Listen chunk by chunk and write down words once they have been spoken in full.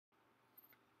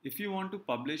If you want to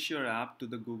publish your app to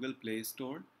the Google Play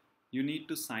Store, you need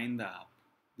to sign the app.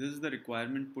 This is the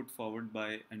requirement put forward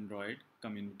by Android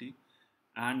community,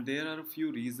 and there are a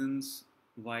few reasons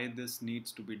why this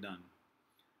needs to be done.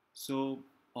 So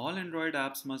all Android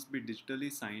apps must be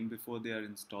digitally signed before they are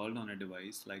installed on a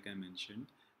device, like I mentioned,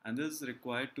 and this is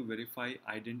required to verify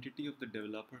identity of the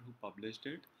developer who published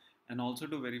it and also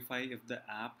to verify if the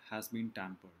app has been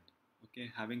tampered.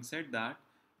 Okay, having said that,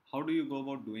 how do you go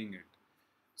about doing it?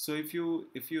 So if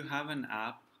you have an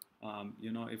app,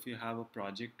 if you have a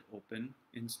project open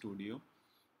in Studio,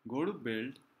 go to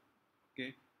Build,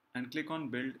 okay, and click on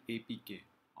Build APK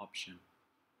option.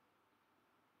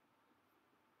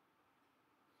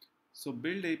 So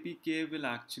Build APK will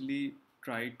actually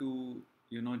try to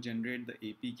generate the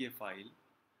APK file,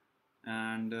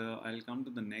 and I'll come to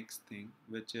the next thing,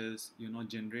 which is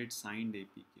generate signed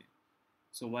APK.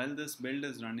 So while this build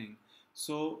is running,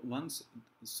 so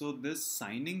this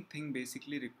signing thing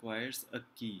basically requires a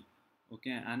key,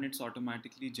 okay, and it's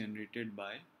automatically generated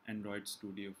by Android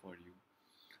Studio for you.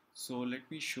 So let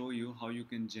me show you how you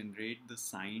can generate the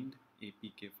signed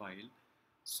APK file.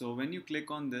 So when you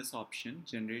click on this option,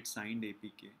 generate signed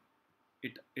APK,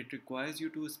 it requires you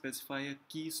to specify a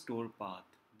key store path.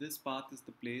 This path is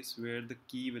the place where the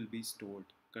key will be stored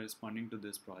corresponding to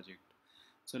this project.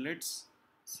 So let's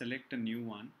select a new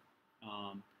one.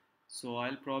 So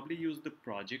I'll probably use the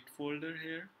project folder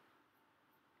here,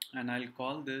 and I'll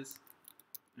call this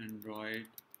Android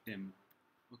demo.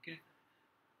 Okay,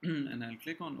 and I'll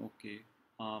click on OK.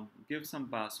 Give some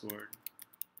password.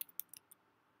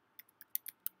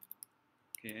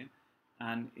 Okay,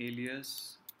 and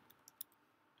alias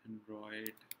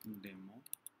Android demo.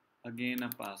 Again, a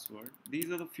password.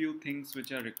 These are the few things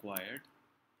which are required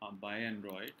by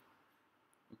Android.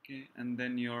 Okay, and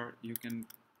then you can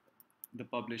the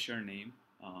publisher name.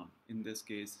 In this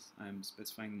case, I'm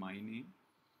specifying my name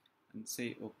and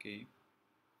say OK.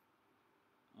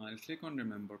 I'll click on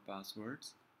remember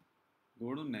passwords.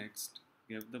 Go to next.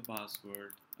 Give the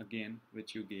password again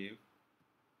which you gave.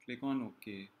 Click on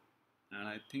OK, and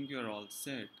I think you're all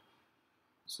set.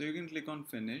 So you can click on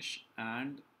finish,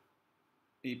 and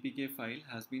APK file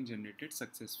has been generated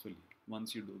successfully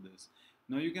once you do this.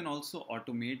 Now you can also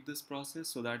automate this process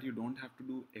so that you don't have to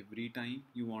do every time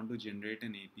you want to generate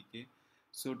an APK.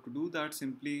 So to do that,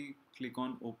 simply click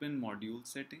on open module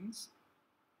settings.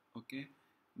 Okay,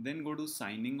 then go to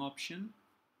signing option.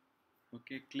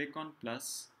 Okay, click on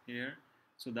plus here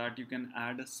so that you can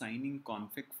add a signing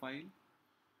config file.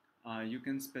 You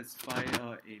can specify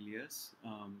a alias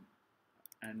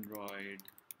Android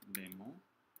demo.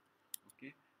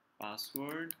 Okay,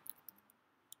 password,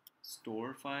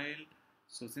 store file.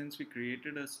 So since we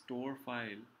created a store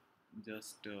file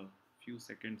just a few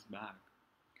seconds back,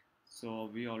 so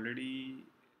we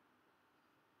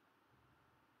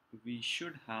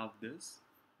should have this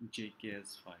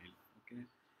JKS file. Okay,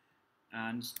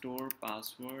 and store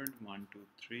password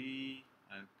 123.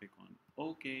 I'll click on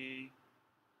OK.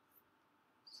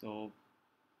 So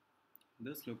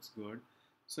this looks good.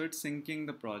 So it's syncing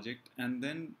the project, and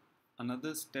then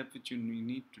another step which you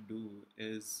need to do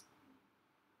is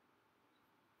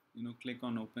click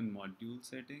on open module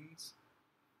settings,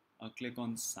 click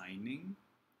on signing,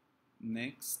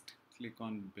 next click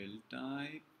on build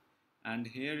type, and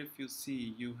here if you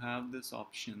see you have this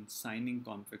option signing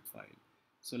config file.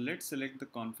 So let's select the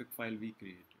config file we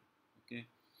created. Okay,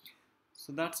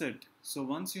 so that's it. So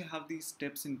once you have these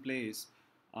steps in place,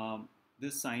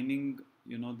 this signing,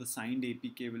 the signed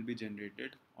APK will be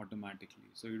generated automatically.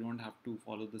 So you don't have to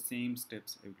follow the same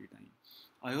steps every time.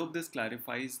 I hope this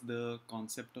clarifies the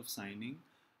concept of signing,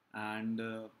 and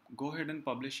go ahead and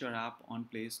publish your app on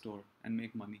Play Store and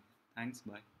make money. Thanks,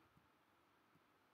 bye.